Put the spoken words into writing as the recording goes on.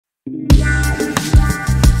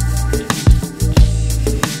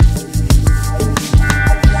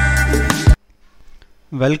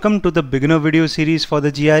Welcome to the beginner video series for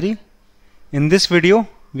the GRE. In this video,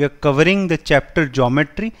 we are covering the chapter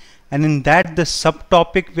geometry, and in that the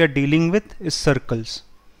subtopic we are dealing with is circles.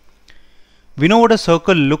 We know what a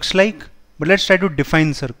circle looks like, but let's try to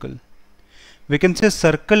define circle. We can say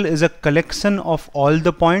circle is a collection of all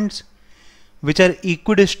the points which are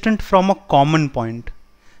equidistant from a common point.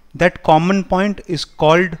 That common point is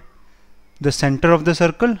called the center of the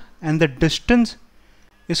circle, and the distance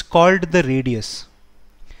is called the radius.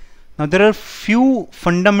 Now there are few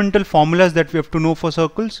fundamental formulas that we have to know for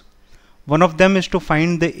circles. One of them is to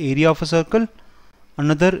find the area of a circle.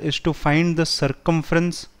 Another is to find the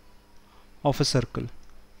circumference of a circle.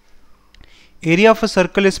 Area of a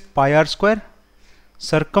circle is pi r square.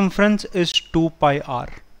 Circumference is 2 pi r.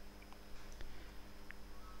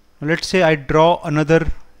 Now let's say I draw another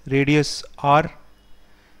radius r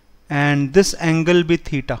and this angle be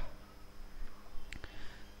theta.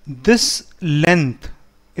 This length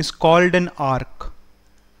is called an arc.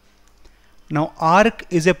 Now arc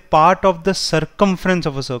is a part of the circumference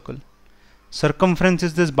of a circle. Circumference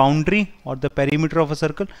is this boundary or the perimeter of a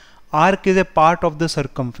circle. Arc is a part of the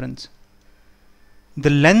circumference. The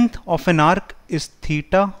length of an arc is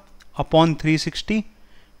theta upon 360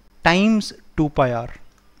 times 2 pi r.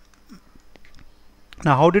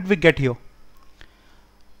 Now how did we get here?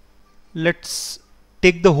 Let's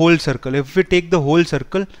take the whole circle. If we take the whole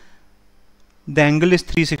circle, the angle is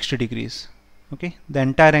 360 degrees. Okay, the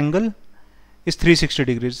entire angle is 360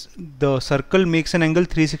 degrees. The circle makes an angle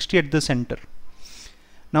 360 at the center.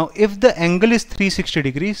 Now if the angle is 360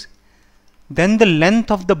 degrees, then the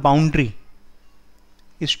length of the boundary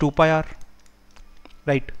is 2 pi r,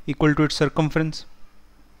 right, equal to its circumference.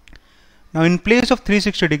 Now in place of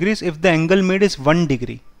 360 degrees, if the angle made is 1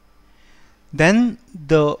 degree, then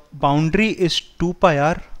the boundary is 2 pi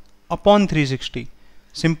r upon 360.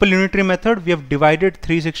 Simple unitary method, we have divided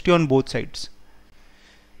 360 on both sides.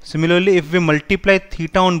 Similarly, if we multiply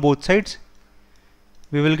theta on both sides,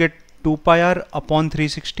 we will get 2 pi r upon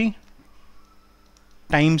 360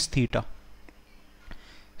 times theta.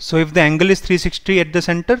 So if the angle is 360 at the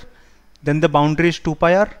center, then the boundary is 2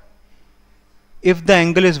 pi r. If the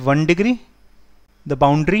angle is 1 degree, the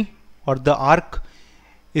boundary or the arc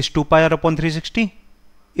is 2 pi r upon 360.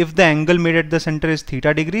 If the angle made at the center is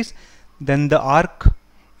theta degrees, then the arc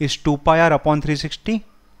is 2 pi r upon 360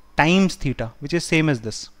 times theta, which is same as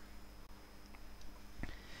this.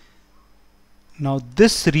 Now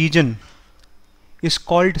this region is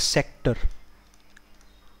called sector.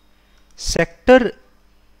 Sector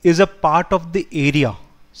is a part of the area.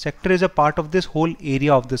 Sector is a part of this whole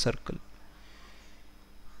area of the circle.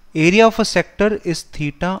 Area of a sector is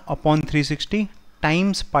theta upon 360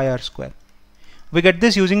 times pi r square. We get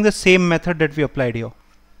this using the same method that we applied here.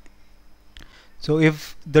 So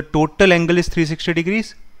if the total angle is 360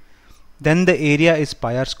 degrees, then the area is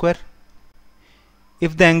pi r square.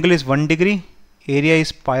 If the angle is 1 degree, area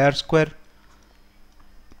is pi r square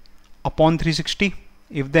upon 360.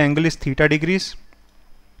 If the angle is theta degrees,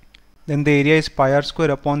 then the area is pi r square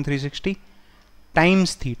upon 360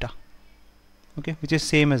 times theta, okay, which is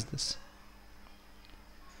same as this.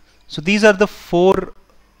 So these are the four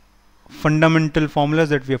fundamental formulas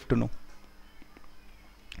that we have to know.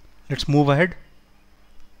 Let's move ahead.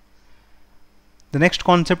 The next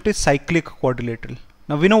concept is cyclic quadrilateral.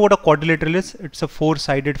 Now we know what a quadrilateral is. It's a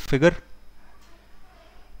four-sided figure.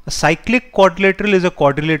 A cyclic quadrilateral is a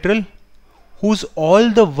quadrilateral whose all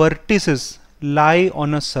the vertices lie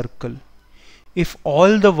on a circle. If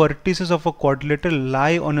all the vertices of a quadrilateral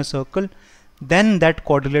lie on a circle, then that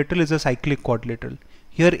quadrilateral is a cyclic quadrilateral.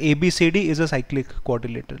 Here ABCD is a cyclic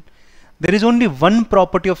quadrilateral. There is only one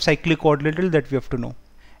property of cyclic quadrilateral that we have to know,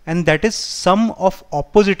 and that is sum of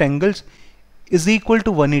opposite angles is equal to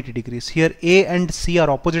 180 degrees. Here A and C are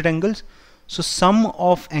opposite angles, so sum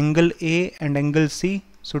of angle A and angle C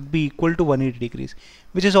should be equal to 180 degrees,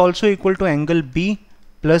 which is also equal to angle B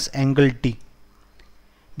plus angle D,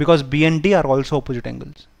 because B and D are also opposite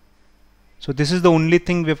angles. So this is the only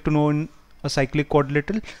thing we have to know in a cyclic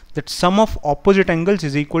quadrilateral, that sum of opposite angles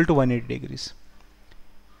is equal to 180 degrees.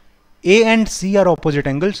 A and C are opposite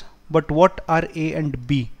angles, but what are A and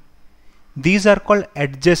B? These are called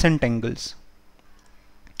adjacent angles.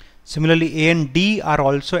 Similarly, A and D are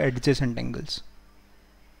also adjacent angles.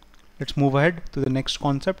 Let's move ahead to the next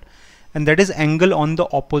concept, and that is angle on the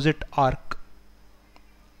opposite arc.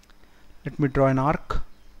 Let me draw an arc.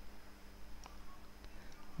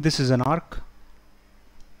 This is an arc.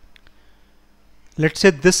 Let's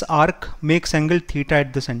say this arc makes angle theta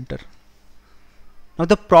at the center. Now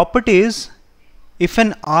the property is, if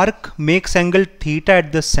an arc makes angle theta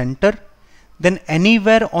at the center, then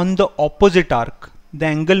anywhere on the opposite arc, the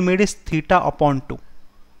angle made is theta upon 2.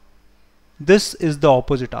 This is the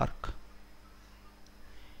opposite arc.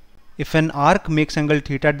 If an arc makes angle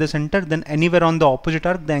theta at the center, then anywhere on the opposite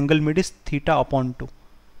arc the angle made is theta upon 2.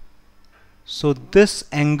 So this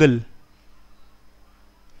angle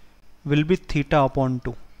will be theta upon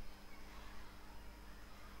 2.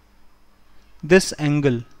 This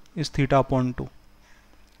angle is theta upon 2.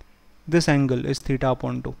 This angle is theta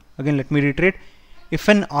upon 2. Again, let me reiterate. If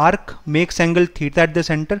an arc makes angle theta at the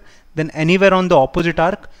center, then anywhere on the opposite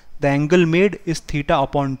arc the angle made is theta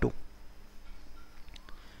upon 2.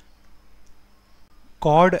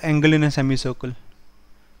 Chord angle in a semicircle.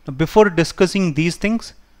 Now, before discussing these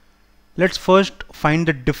things, let's first find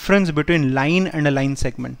the difference between line and a line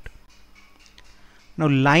segment. Now,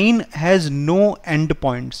 line has no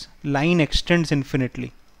endpoints. Line extends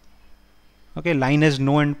infinitely. Okay, line has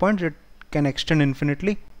no endpoints. It can extend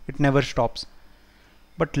infinitely. It never stops.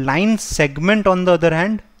 But line segment, on the other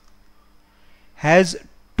hand, has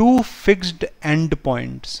two fixed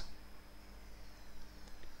endpoints.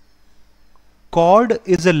 Chord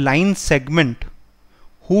is a line segment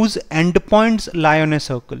whose endpoints lie on a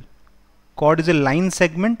circle. Chord is a line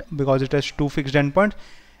segment because it has two fixed endpoints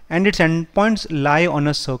and its endpoints lie on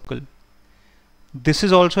a circle. This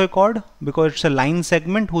is also a chord because it's a line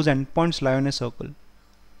segment whose endpoints lie on a circle.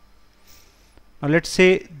 Now let's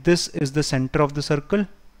say this is the center of the circle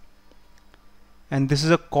and this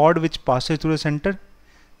is a chord which passes through the center.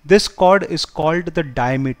 This chord is called the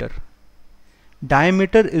diameter.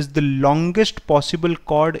 Diameter is the longest possible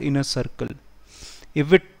chord in a circle. If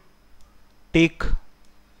we take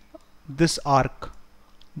this arc,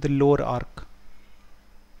 the lower arc,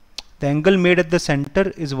 the angle made at the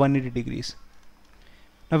center is 180 degrees.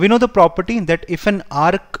 Now we know the property that if an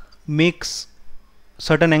arc makes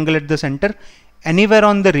certain angle at the center, anywhere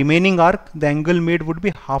on the remaining arc the angle made would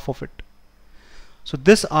be half of it. So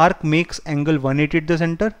this arc makes angle 180 at the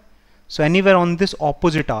center. So anywhere on this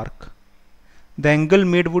opposite arc the angle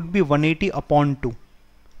made would be 180 upon 2,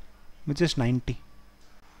 which is 90.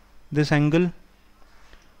 This angle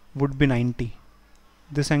would be 90.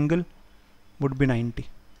 This angle would be 90.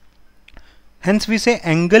 Hence we say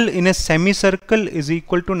angle in a semicircle is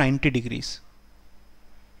equal to 90 degrees.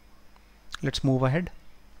 Let's move ahead.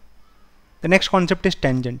 The next concept is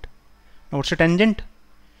tangent. Now what's a tangent?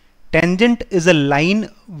 Tangent is a line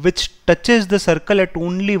which touches the circle at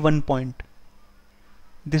only one point.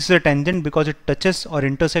 This is a tangent because it touches or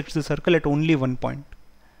intersects the circle at only one point.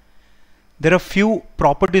 There are few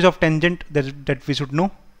properties of tangent that we should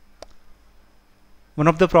know. One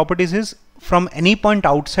of the properties is from any point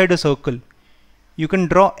outside a circle, you can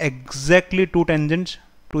draw exactly two tangents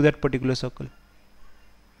to that particular circle.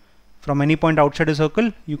 From any point outside a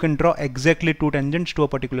circle, you can draw exactly two tangents to a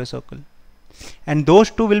particular circle. And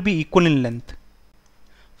those two will be equal in length.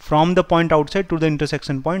 From the point outside to the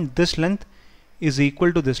intersection point, this length is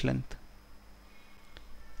equal to this length.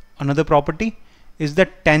 Another property is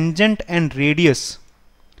that tangent and radius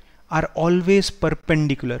are always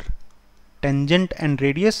perpendicular. Tangent and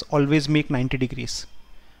radius always make 90 degrees.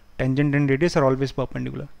 Tangent and radius are always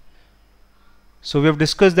perpendicular. So we have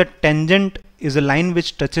discussed that tangent is a line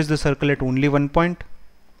which touches the circle at only one point.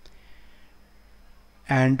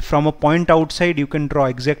 And from a point outside you can draw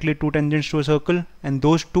exactly two tangents to a circle and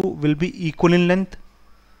those two will be equal in length.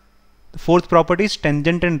 The fourth property is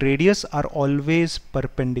tangent and radius are always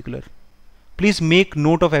perpendicular. Please make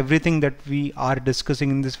note of everything that we are discussing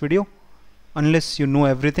in this video. Unless you know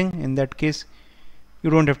everything, in that case you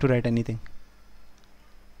don't have to write anything.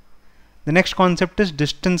 The next concept is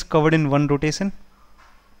distance covered in one rotation.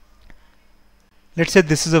 Let's say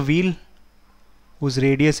this is a wheel whose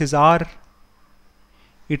radius is r.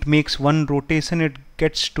 It makes one rotation, it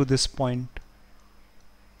gets to this point.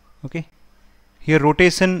 Okay. Here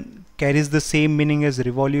rotation carries the same meaning as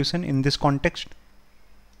revolution in this context.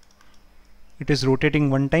 It is rotating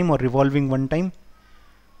one time or revolving one time.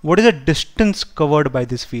 What is the distance covered by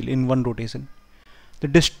this wheel in one rotation? The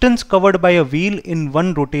distance covered by a wheel in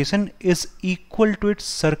one rotation is equal to its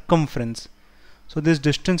circumference. So this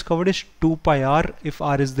distance covered is 2 pi r if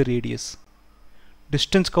r is the radius.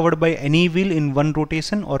 Distance covered by any wheel in one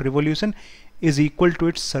rotation or revolution is equal to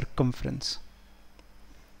its circumference.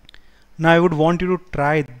 Now I would want you to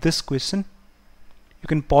try this question. You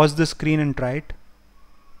can pause the screen and try it.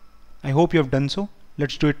 I hope you have done so.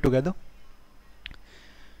 Let's do it together.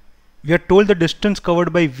 We are told the distance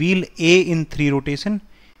covered by wheel A in 3 rotation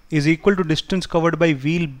is equal to distance covered by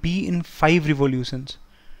wheel B in 5 revolutions.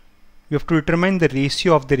 We have to determine the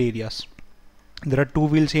ratio of their areas. There are two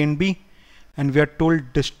wheels A and B and we are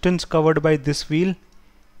told distance covered by this wheel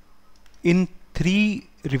in 3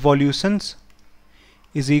 revolutions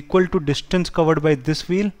is equal to distance covered by this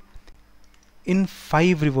wheel in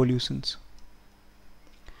 5 revolutions.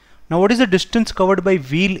 Now what is the distance covered by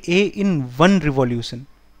wheel A in 1 revolution?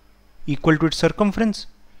 Equal to its circumference.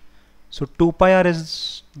 So 2 pi r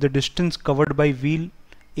is the distance covered by wheel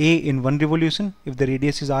A in 1 revolution if the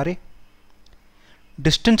radius is Ra.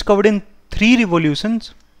 Distance covered in 3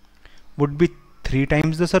 revolutions would be 3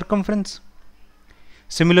 times the circumference.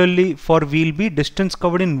 Similarly, for wheel B, distance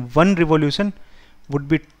covered in 1 revolution would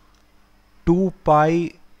be 2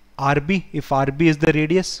 pi Rb if Rb is the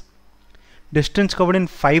radius. Distance covered in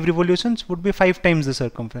 5 revolutions would be 5 times the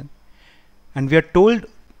circumference. And we are told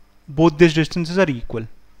both these distances are equal.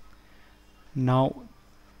 Now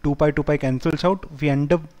 2 pi cancels out. We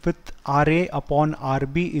end up with Ra upon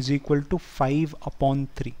Rb is equal to 5 upon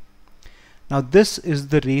 3. Now this is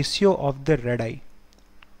the ratio of the radii,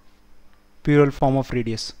 plural form of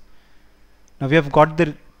radius. Now we have got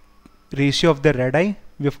the ratio of the radii.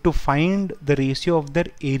 We have to find the ratio of their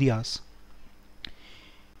areas.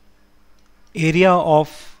 Area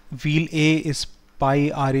of wheel A is pi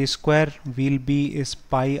Ra square, wheel B is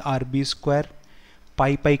pi Rb square.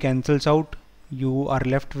 Pi cancels out. You are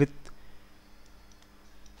left with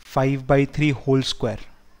 5 by 3 whole square,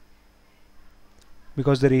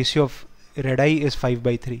 because the ratio of radii is 5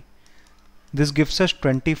 by 3. This gives us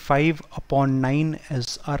 25 upon 9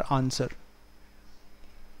 as our answer.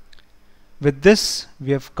 With this,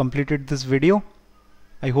 we have completed this video.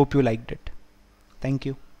 I hope you liked it. Thank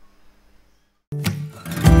you.